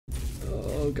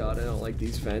Oh god, I don't like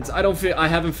these vents. I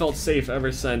haven't felt safe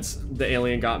ever since the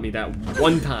alien got me that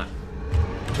one time.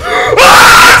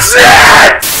 Ah,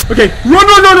 shit! Okay, run!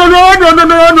 No.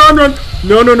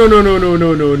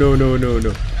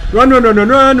 Run.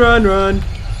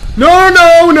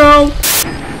 No.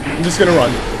 I'm just gonna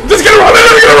run. I'm just gonna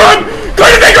run! Go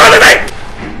to the thing!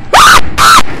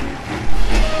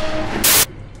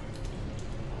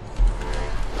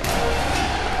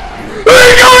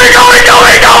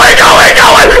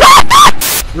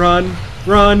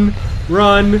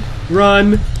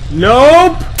 Run.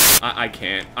 Nope! I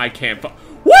can't.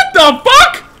 What the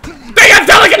fuck? They have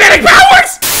telekinetic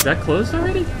powers! Is that closed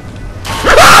already?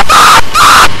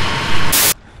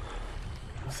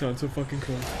 Sounds so fucking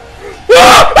cool.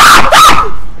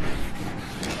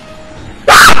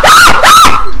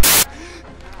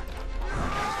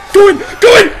 Go in!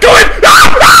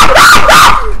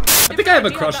 I think I have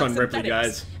a crush on Ripley,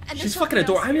 guys. She's fucking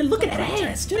adorable. I mean, look at that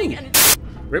ass, dude.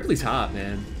 Ripley's hot,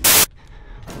 man.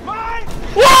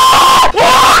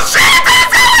 Whoa! Shit!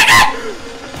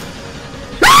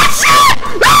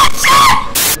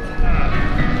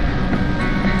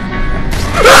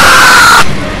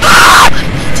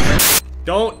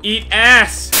 Don't eat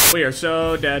ass! We are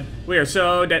so dead.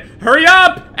 Hurry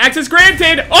up! Access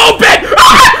granted! Open!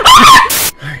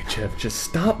 Alright, Jev, just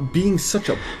stop being such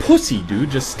a pussy,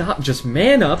 dude. Just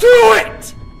man up. Do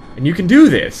it! And you can do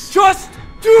this. Just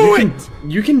do it!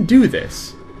 You can do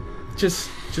this. Just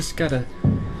gotta...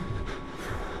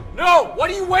 No! What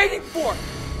are you waiting for?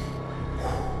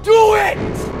 Do it!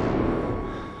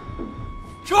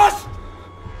 Just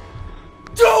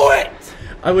do it!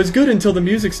 I was good until the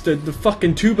music stood. The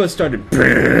fucking tuba started.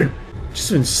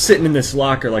 Just been sitting in this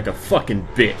locker like a fucking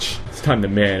bitch. It's time to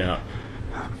man up.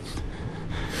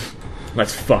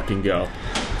 Let's fucking go.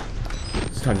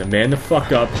 It's time to man the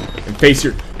fuck up and face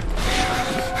your...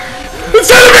 It's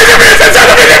on!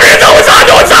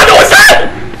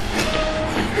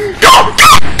 Go!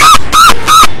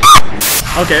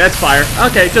 Okay, that's fire.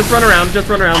 Okay, just run around.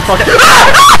 Fuck it.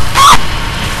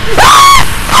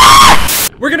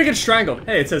 We're gonna get strangled.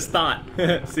 Hey, it says thought.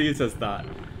 See, it says thought.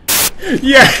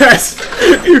 Yes!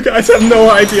 You guys have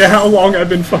no idea how long I've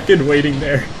been fucking waiting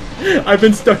there. I've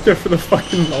been stuck there for the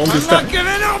fucking longest time. I'm not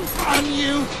giving up on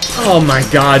you! Oh my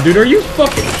god, dude, are you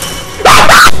fucking...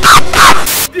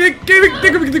 Oh!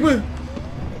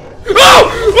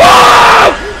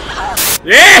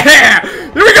 Yeah!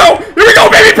 Here we go,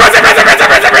 baby! Press it!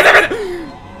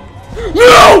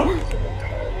 No!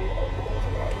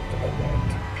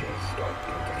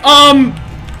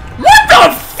 What the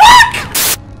fuck?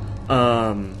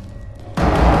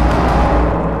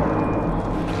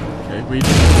 Okay, we...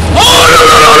 Oh, no!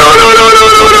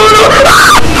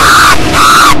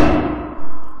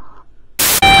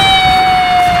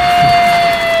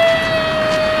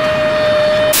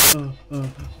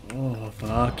 Oh,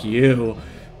 fuck you.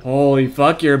 Holy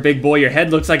fuck, you're a big boy. Your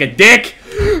head looks like a dick.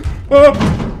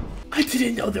 I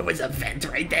didn't know there was a vent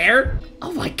right there.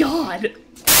 Oh my god.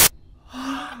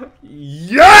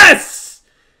 Yes!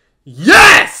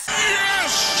 Yes!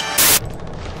 Yes!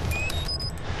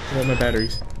 I want my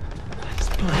batteries.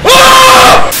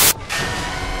 Oh!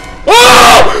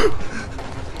 Oh!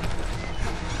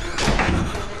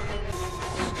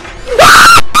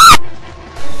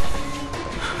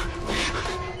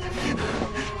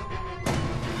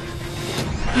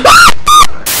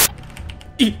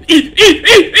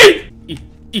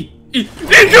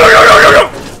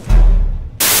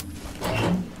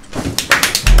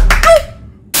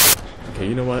 Okay,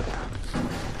 you know what?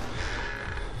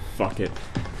 Fuck it.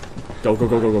 Go.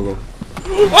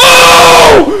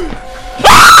 Oh!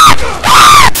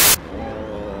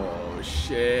 Oh,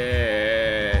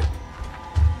 shit.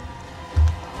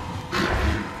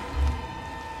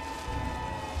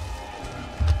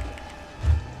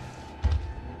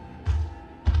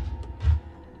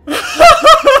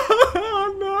 Oh,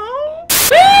 no.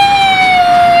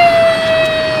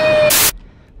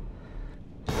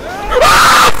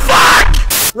 Ah, fuck!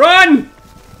 Run!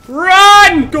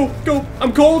 Go!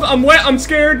 I'm cold, I'm wet, I'm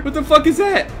scared. What the fuck is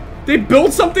that? They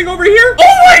built something over here?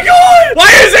 Oh my god!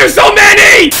 Why is there so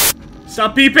many?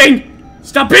 Stop beeping!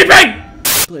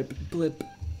 Blip.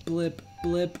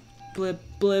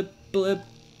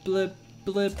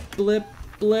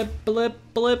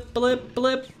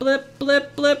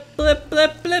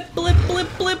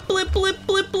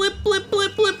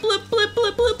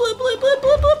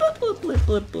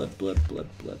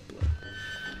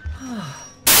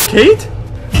 Kate?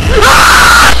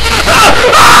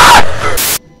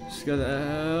 Just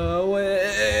gotta wait.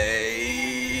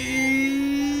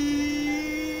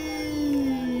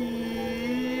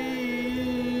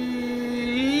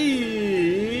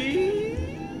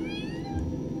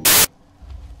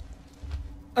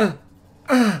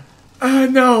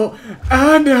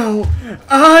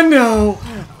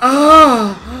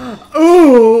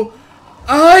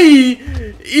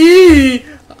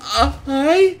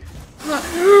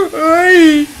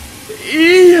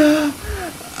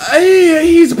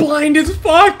 He's blind as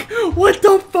fuck. What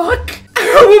the fuck?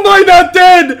 How am I not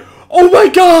dead? Oh my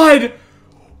god.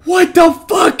 What the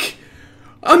fuck?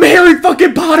 I'm Harry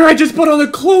fucking Potter. I just put on the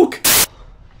cloak.